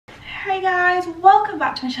Hey guys, welcome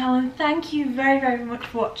back to my channel and thank you very much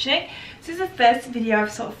for watching. This is the first video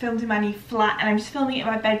I've sort of filmed in my new flat and I'm just filming it in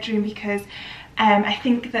my bedroom because I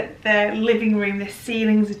think that the living room, the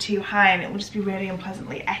ceilings are too high and it will just be really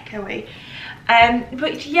unpleasantly echoey.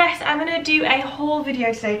 But yes, I'm going to do a haul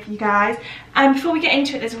video today for you guys, and before we get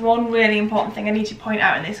into it, there's one really important thing I need to point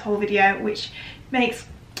out in this haul video which makes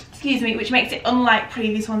it unlike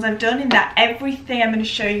previous ones I've done, in that everything I'm going to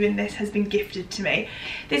show you in this has been gifted to me.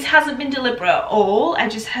 This hasn't been deliberate at all, I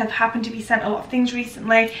just have happened to be sent a lot of things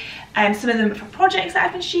recently. Some of them are for projects that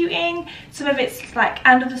I've been shooting, some of it's like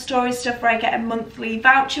End of the Stories stuff where I get a monthly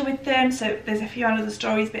voucher with them, so there's a few End of the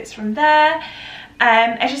Stories bits from there.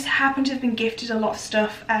 I just happen to have been gifted a lot of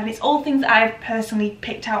stuff, and it's all things that I've personally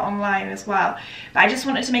picked out online as well. But I just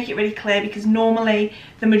wanted to make it really clear because normally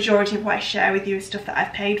the majority of what I share with you is stuff that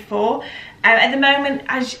I've paid for. At the moment,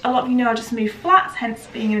 as a lot of you know, I just moved flats, hence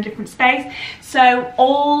being in a different space. So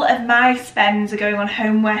all of my spends are going on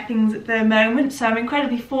homeware things at the moment. So I'm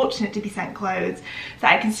incredibly fortunate to be sent clothes so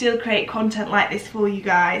that I can still create content like this for you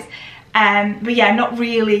guys. But yeah, not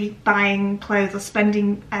really buying clothes or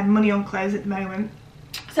spending money on clothes at the moment.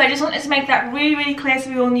 So I just wanted to make that really clear so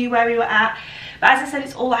we all knew where we were at. But as I said,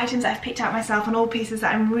 it's all items I've picked out myself and all pieces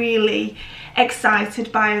that I'm really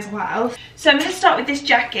excited by as well. So I'm going to start with this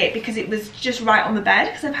jacket because it was just right on the bed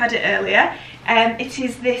because I've had it earlier. It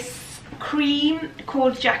is this cream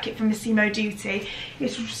cord jacket from Massimo Dutti.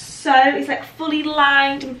 It's like fully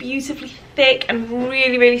lined and beautifully thick and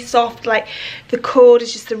really soft. Like the cord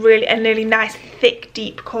is just a really nice thick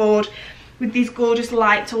deep cord with these gorgeous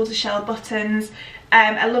light tortoiseshell buttons.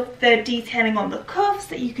 I love the detailing on the cuffs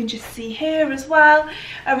that you can just see here as well.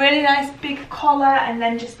 A really nice big collar and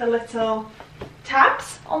then just the little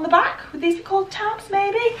tabs on the back. Would these be called tabs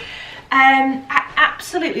maybe? I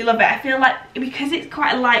absolutely love it. I feel like because it's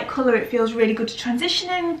quite a light colour, it feels really good to transition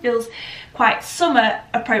in. It feels quite summer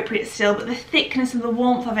appropriate still, but the thickness and the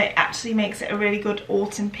warmth of it actually makes it a really good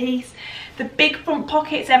autumn piece. The big front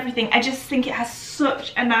pockets, everything, I just think it has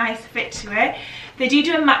such a nice fit to it. They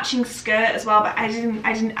do a matching skirt as well, but I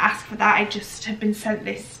didn't ask for that. I just have been sent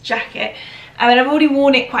this jacket. And I've already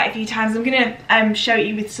worn it quite a few times. I'm going to show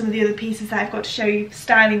you with some of the other pieces that I've got to show you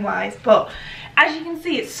styling wise, but as you can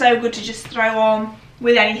see, it's so good to just throw on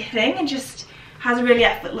with anything and just has a really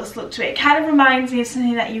effortless look to it. It kind of reminds me of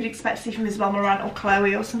something that you'd expect to see from Isabel Marant or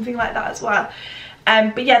Chloe or something like that as well.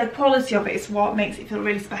 But yeah, the quality of it is what makes it feel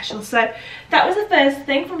really special. So that was the first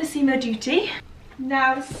thing from Massimo Dutti.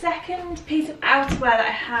 Now the second piece of outerwear that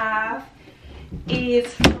I have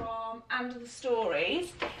is from End of the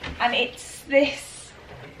Stories, and it's this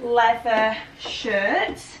leather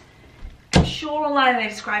shirt. I'm sure online they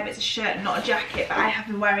describe it as a shirt and not a jacket, but I have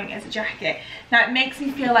been wearing it as a jacket. Now it makes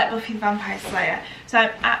me feel like Buffy the Vampire Slayer, so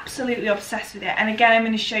I'm absolutely obsessed with it. And again, I'm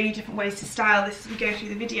going to show you different ways to style this as we go through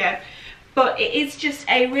the video. But it is just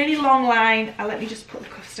a really long line. Let me just put the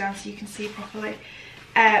cuffs down so you can see properly.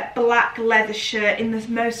 Black leather shirt in the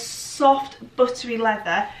most soft buttery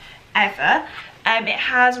leather ever. It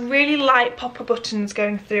has really light popper buttons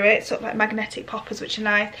going through it, sort of like magnetic poppers, which are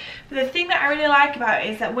nice. But the thing that I really like about it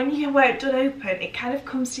is that when you wear it done open, it kind of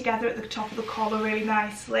comes together at the top of the collar really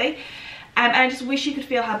nicely. And I just wish you could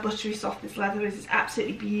feel how buttery soft this leather is. It's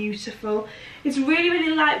absolutely beautiful. It's really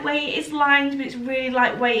lightweight. It is lined, but it's really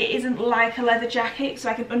lightweight. It isn't like a leather jacket, so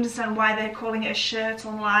I can understand why they're calling it a shirt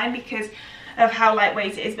online because of how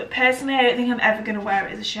lightweight it is. But personally, I don't think I'm ever going to wear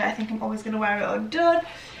it as a shirt. I think I'm always going to wear it undone.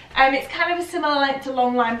 It's kind of a similar length to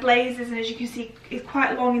long line blazers, and as you can see, it's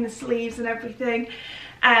quite long in the sleeves and everything.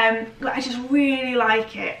 But I just really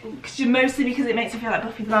like it, mostly because it makes me feel like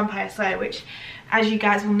Buffy the Vampire Slayer, which, as you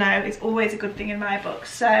guys will know, is always a good thing in my book.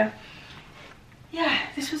 So yeah,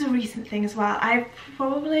 this was a recent thing as well. When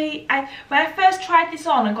I first tried this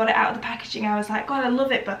on and got it out of the packaging, I was like, God, I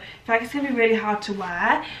love it, but I feel like it's going to be really hard to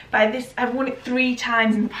wear. But I've worn it 3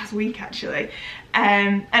 times in the past week actually,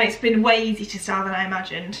 and it's been way easier to style than I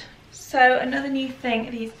imagined. So another new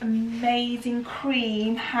thing, these amazing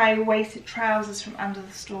cream high-waisted trousers from End of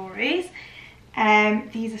the Stories.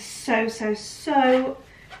 These are so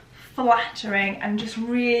flattering and just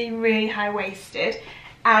really high-waisted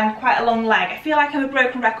and quite a long leg. I feel like I'm a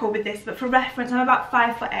broken record with this, but for reference, I'm about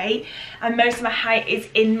 5'8" and most of my height is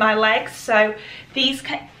in my legs, so these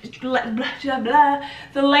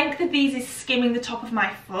the length of these is skimming the top of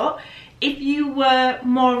my foot. If you were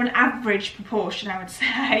more of an average proportion, I would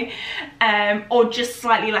say, or just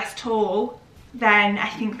slightly less tall, then I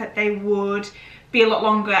think that they would be a lot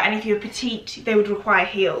longer, and if you're petite, they would require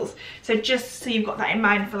heels. So just so you've got that in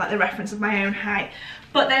mind for like the reference of my own height.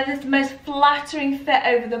 But they're the most flattering fit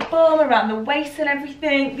over the bum, around the waist and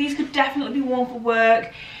everything. These could definitely be worn for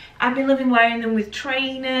work. I've been loving wearing them with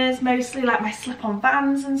trainers, mostly like my slip-on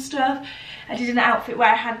Vans and stuff. I did an outfit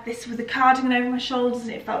where I had this with a cardigan over my shoulders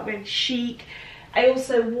and it felt really chic. I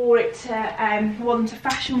also wore it to wore to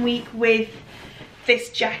Fashion Week with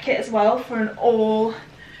this jacket as well for an all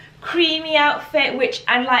creamy outfit, which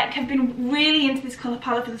I like. Have been really into this colour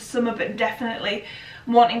palette for the summer, but definitely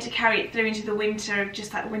wanting to carry it through into the winter.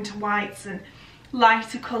 Just like winter whites and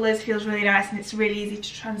lighter colours feels really nice, and it's really easy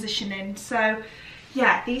to transition in. So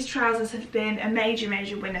yeah, these trousers have been a major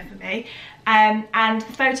winner for me. And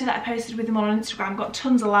the photo that I posted with them on Instagram got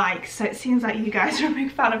tons of likes, so it seems like you guys are a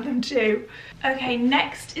big fan of them too. Okay,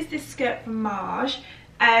 next is this skirt from Maje.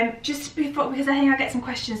 Just before, because I think I get some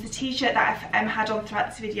questions, the t-shirt that I've had on throughout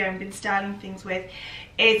this video and been styling things with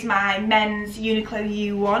is my men's Uniqlo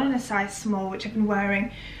U1 in a size small, which I've been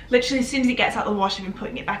wearing literally as soon as it gets out of the wash. I've been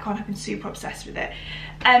putting it back on. I've been super obsessed with it.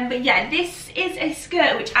 But yeah, this is a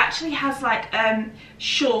skirt which actually has like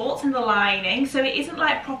shorts in the lining, so it isn't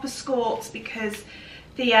like proper skirts because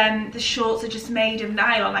the shorts are just made of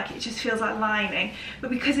nylon, like it just feels like lining.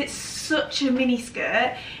 But because it's such a mini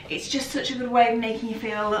skirt, it's just such a good way of making you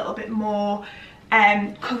feel a little bit more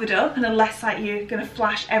covered up, and less like you're gonna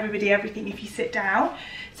flash everybody everything if you sit down.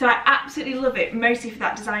 So I absolutely love it, mostly for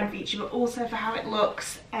that design feature, but also for how it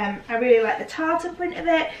looks. I really like the tartan print of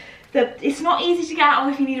it. It's not easy to get out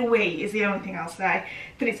of if you need a wee, is the only thing I'll say.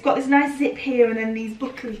 But it's got this nice zip here and then these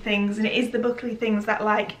buckly things, and it is the buckly things that,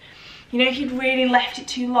 like, you know, if you'd really left it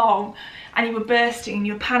too long and you were bursting and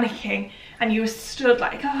you were panicking and you were stood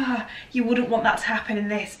like, you wouldn't want that to happen in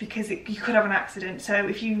this, because you could have an accident. So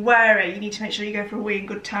if you wear it, you need to make sure you go for a wee in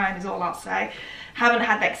good time, is all I'll say. Haven't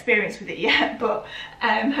had the experience with it yet, but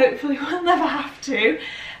hopefully we'll never have to.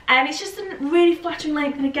 And it's just a really flattering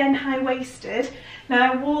length, and again high-waisted.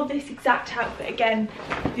 Now I wore this exact outfit again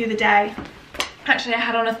the other day. Actually I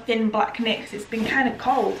had on a thin black knit because it's been kind of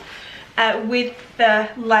cold. With the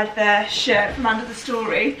leather shirt from Under the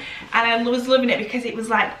Story, and I was loving it because it was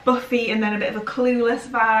like Buffy and then a bit of a Clueless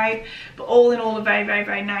vibe, but all in all a very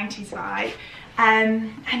 90s vibe.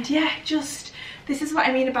 And yeah, just this is what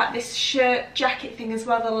I mean about this shirt jacket thing as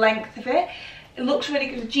well, the length of it. It looks really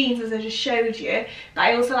good with jeans, as I just showed you, but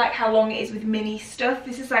I also like how long it is with mini stuff.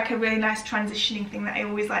 This is like a really nice transitioning thing that I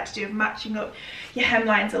always like to do, of matching up your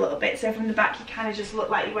hemlines a little bit, so from the back you kind of just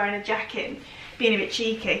look like you're wearing a jacket and being a bit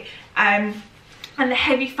cheeky. And the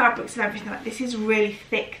heavy fabrics and everything, like this is really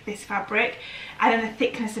thick, this fabric, and then the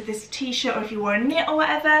thickness of this t-shirt, or if you wore a knit or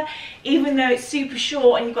whatever, even though it's super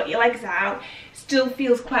short and you've got your legs out, still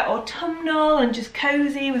feels quite autumnal and just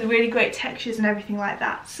cozy with really great textures and everything like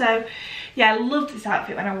that. So yeah, I loved this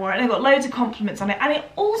outfit when I wore it, and I got loads of compliments on it, and it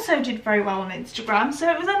also did very well on Instagram, so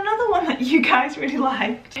it was another one that you guys really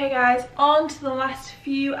liked. Okay guys, on to the last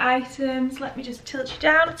few items. Let me just tilt you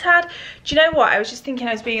down a tad. Do you know what, I was just thinking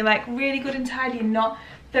I was being like really good and tidy and not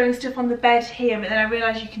throwing stuff on the bed here, but then I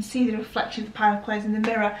realised you can see the reflection of the pile of clothes in the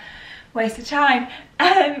mirror. Waste of time.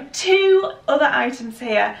 Two other items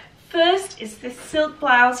here. First is this silk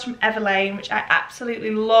blouse from Everlane, which I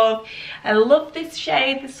absolutely love. I love this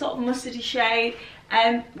shade, this sort of mustardy shade.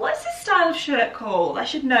 What's this style of shirt called? I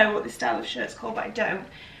should know what this style of shirt's called, but I don't.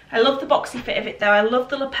 I love the boxy fit of it though. I love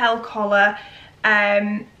the lapel collar,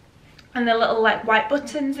 and the little like white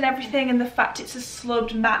buttons and everything, and the fact it's a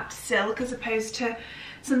slubbed matte silk as opposed to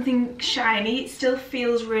something shiny. It still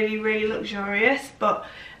feels really luxurious, but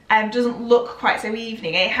doesn't look quite so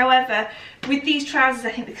evening-y. However, with these trousers,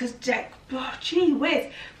 I think because, oh gee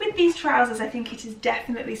whiz, with these trousers I think it is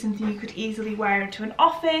definitely something you could easily wear into an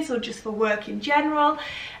office or just for work in general.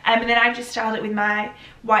 And then I've just styled it with my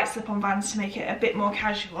white slip-on Vans to make it a bit more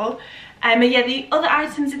casual. And yeah, the other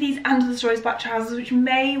items are these Under the Stories black trousers, which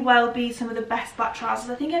may well be some of the best black trousers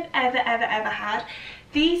I think I've ever had.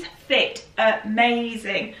 These fit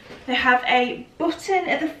amazing. They have a button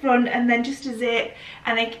at the front and then just a zip,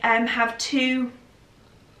 and they have two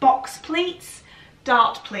box pleats,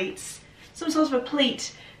 dart pleats, some sort of a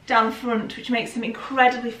pleat down the front, which makes them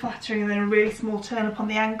incredibly flattering, and then a really small turn up on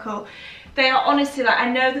the ankle. They are honestly, like, I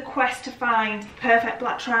know the quest to find the perfect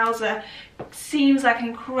black trouser seems like an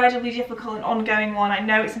incredibly difficult and ongoing one. I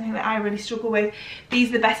know it's something that I really struggle with. These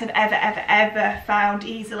are the best I've ever found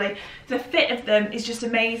easily. The fit of them is just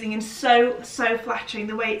amazing and so flattering.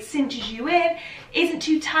 The way it cinches you in, isn't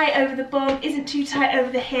too tight over the bum, isn't too tight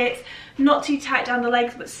over the hips, not too tight down the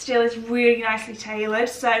legs, but still is really nicely tailored.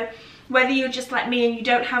 So whether you're just like me and you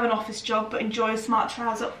don't have an office job but enjoy a smart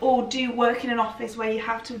trouser, or do work in an office where you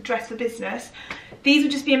have to dress for business, these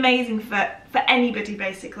would just be amazing for anybody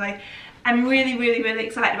basically. I'm really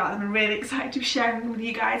excited about them and really excited to be sharing them with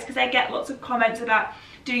you guys, because I get lots of comments about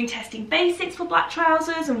doing testing basics for black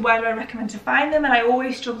trousers and where do I recommend to find them, and I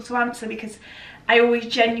always struggle to answer because I always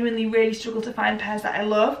genuinely really struggle to find pairs that I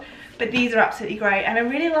love, but these are absolutely great. And I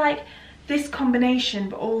really like this combination,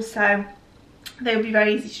 but also they would be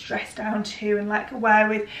very easy to dress down too and like wear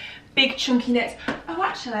with big chunky knits. Oh,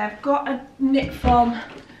 actually I've got a knit from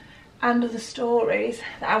And Other Stories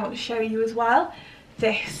that I want to show you as well.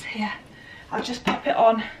 This here, I'll just pop it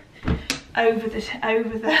on over the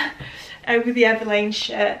Everlane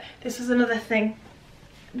shirt. This was another thing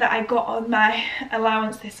that I got on my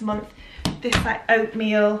allowance this month. This like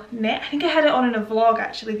oatmeal knit. I think I had it on in a vlog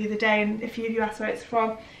actually the other day, and a few of you asked where it's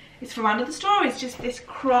from. It's from And Other Stories. Just this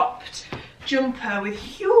cropped jumper with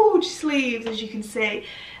huge sleeves, as you can see.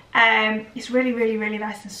 It's really, really, really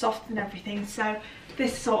nice and soft and everything. So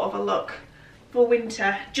this sort of a look for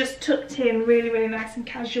winter, just tucked in, really, really nice and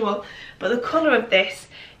casual. But the colour of this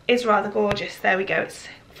is rather gorgeous. There we go, it's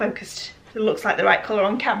focused. It looks like the right colour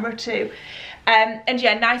on camera too. And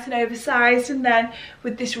yeah, nice and oversized, and then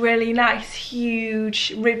with this really nice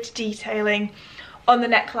huge ribbed detailing on the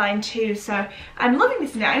neckline too. So I'm loving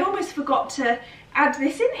this knit. I almost forgot to add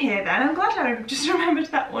this in here then. I'm glad I just remembered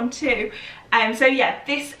that one too. So yeah,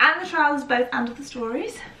 this and the trousers, both And Other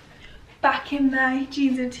Stories. Back in my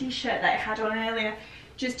jeans and t-shirt that I had on earlier,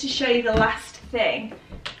 just to show you the last thing,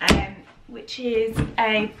 which is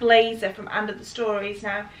a blazer from And Other Stories.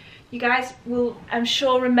 Now, you guys will, I'm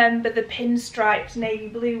sure, remember the pinstriped navy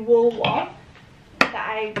blue wool one that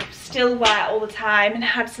I still wear all the time and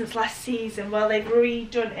had since last season. Well, they've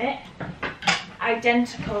redone it,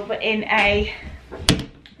 identical, but in a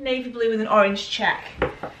navy blue with an orange check,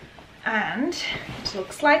 and it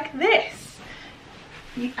looks like this.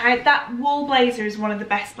 That wool blazer is one of the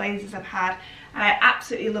best blazers I've had, and I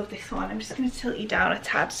absolutely love this one. I'm just going to tilt you down a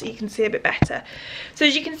tad so you can see a bit better. So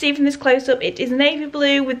as you can see from this close-up, it is navy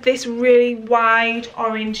blue with this really wide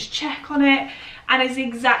orange check on it, and it's the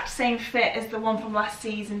exact same fit as the one from last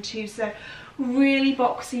season too. So really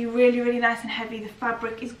boxy, really, really nice and heavy. The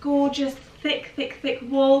fabric is gorgeous, thick, thick, thick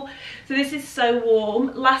wool. So this is so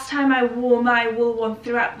warm. Last time I wore my wool one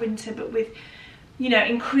throughout winter, but with, you know,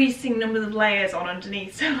 increasing numbers of layers on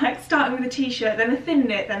underneath. So like starting with a t-shirt, then a thin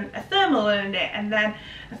knit, then a thermal and a knit, and then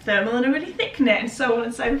a thermal and a really thick knit, and so on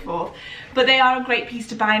and so forth. But they are a great piece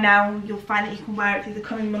to buy now. You'll find that you can wear it through the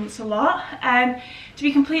coming months a lot. To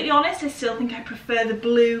be completely honest, I still think I prefer the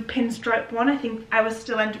blue pinstripe one. I think I will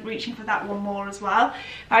still end up reaching for that one more as well.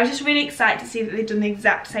 But I was just really excited to see that they've done the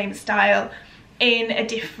exact same style in a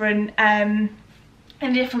different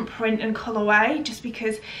print and colourway, just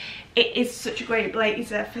because it is such a great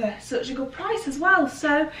blazer for such a good price as well.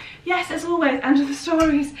 So yes, as always, And Other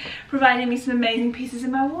Stories providing me some amazing pieces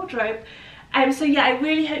in my wardrobe. So yeah, I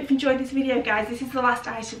really hope you enjoyed this video, guys. This is the last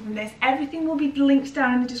item from this. Everything will be linked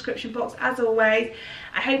down in the description box as always.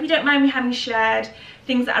 I hope you don't mind me having shared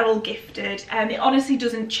things that are all gifted. It honestly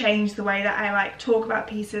doesn't change the way that I like talk about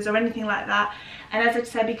pieces or anything like that. And as I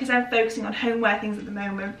said, because I'm focusing on homeware things at the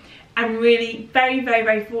moment, I'm really very, very,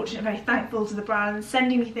 very fortunate, very thankful to the brand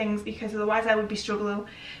sending me things, because otherwise I would be struggling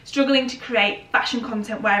to create fashion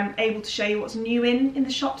content where I'm able to show you what's new in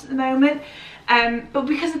the shops at the moment. But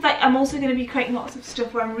because of that, I'm also going to be creating lots of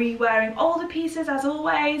stuff where I'm re-wearing older pieces as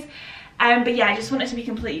always. But yeah, I just wanted to be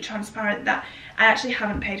completely transparent that I actually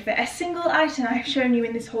haven't paid for a single item I've shown you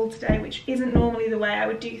in this haul today, which isn't normally the way I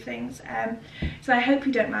would do things. So I hope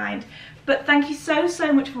you don't mind. But thank you so,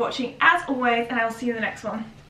 so much for watching as always, and I will see you in the next one.